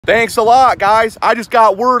Thanks a lot, guys. I just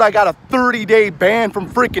got word I got a 30-day ban from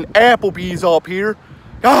freaking Applebee's up here.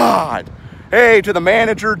 God. Hey, to the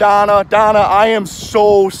manager, Donna. Donna, I am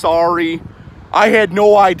so sorry. I had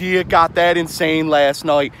no idea it got that insane last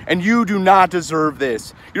night, and you do not deserve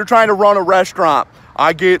this. You're trying to run a restaurant.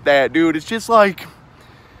 I get that, dude. It's just like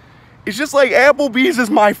Applebee's is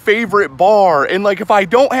my favorite bar, and like if I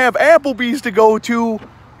don't have Applebee's to go to,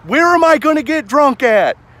 where am I gonna get drunk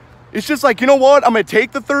at? It's just like, you know what? I'm gonna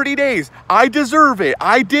take the 30 days. I deserve it.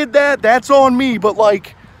 I did that. That's on me. But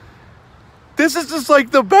like, this is just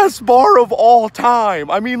like the best bar of all time.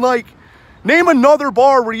 I mean, like, name another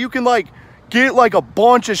bar where you can like get like a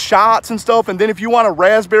bunch of shots and stuff, and then if you want a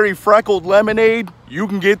raspberry freckled lemonade, you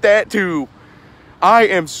can get that too. I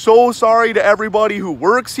am so sorry to everybody who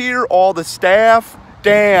works here, all the staff.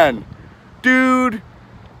 Dan, dude,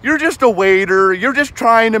 you're just a waiter. You're just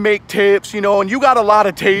trying to make tips, you know, and you got a lot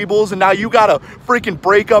of tables, and now you gotta freaking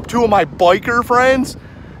break up 2 of my biker friends.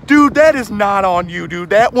 Dude, that is not on you, dude.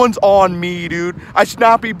 That one's on me, dude. I should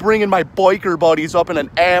not be bringing my biker buddies up in an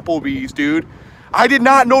Applebee's, dude. I did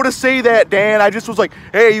not know to say that, Dan. I just was like,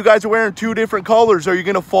 hey, you guys are wearing 2 different colors. Are you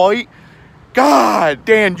gonna fight? God,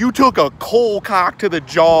 Dan, you took a cold cock to the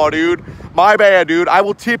jaw, dude. My bad, dude. I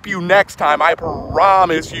will tip you next time. I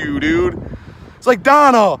promise you, dude. It's like,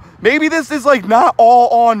 Donna, maybe this is like not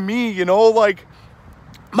all on me, you know? Like,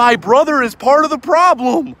 my brother is part of the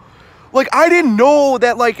problem. Like, I didn't know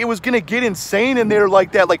that like it was gonna get insane in there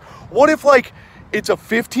like that. Like, what if like it's a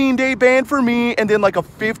 15-day ban for me and then like a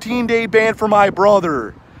 15-day ban for my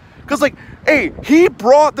brother? Because like, hey, he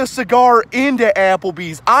brought the cigar into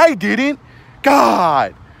Applebee's. I didn't.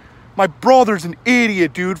 God, my brother's an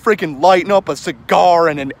idiot, dude. Freaking lighting up a cigar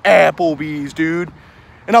in an Applebee's, dude.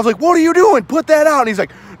 And I was like, what are you doing? Put that out. And he's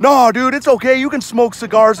like, no, dude, it's okay. You can smoke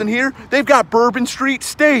cigars in here. They've got Bourbon Street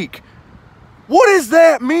Steak. What does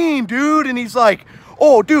that mean, dude? And he's like,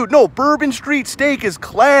 oh, dude, no, Bourbon Street Steak is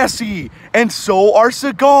classy. And so are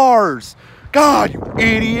cigars. God, you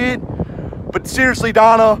idiot. But seriously,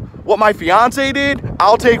 Donna, what my fiance did,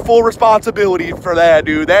 I'll take full responsibility for that,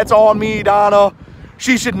 dude. That's on me, Donna.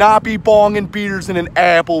 She should not be bonging beers in an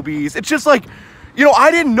Applebee's. It's just like, you know,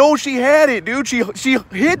 I didn't know she had it, dude. She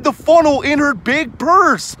hid the funnel in her big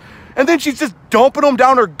purse. And then she's just dumping them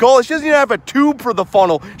down her gullet. She doesn't even have a tube for the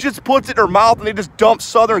funnel. She just puts it in her mouth and they just dump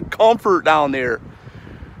Southern Comfort down there.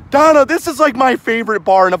 Donna, this is like my favorite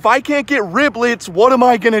bar. And if I can't get riblets, what am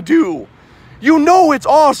I going to do? You know it's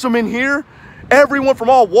awesome in here. Everyone from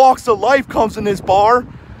all walks of life comes in this bar.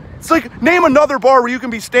 It's like, name another bar where you can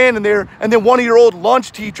be standing there and then one of your old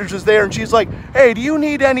lunch teachers is there and she's like, hey, do you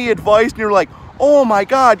need any advice? And you're like, oh my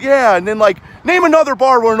God, yeah. And then like, name another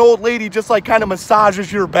bar where an old lady just like kind of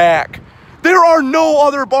massages your back. There are no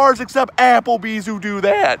other bars except Applebee's who do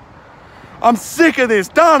that. I'm sick of this.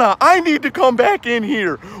 Donna, I need to come back in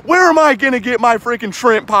here. Where am I gonna get my freaking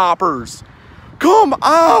shrimp poppers? Come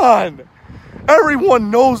on. Everyone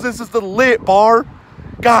knows this is the lit bar.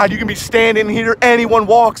 God, you can be standing here, anyone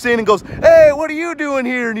walks in and goes, hey, what are you doing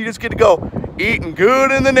here? And you just get to go, eating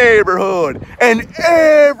good in the neighborhood. And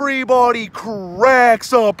everybody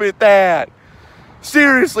cracks up at that.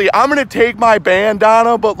 Seriously, I'm gonna take my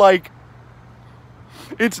bandana, but like,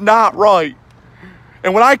 it's not right.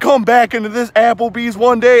 And when I come back into this Applebee's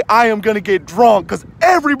one day, I am gonna get drunk because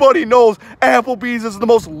everybody knows Applebee's is the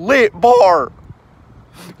most lit bar.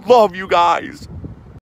 Love you guys.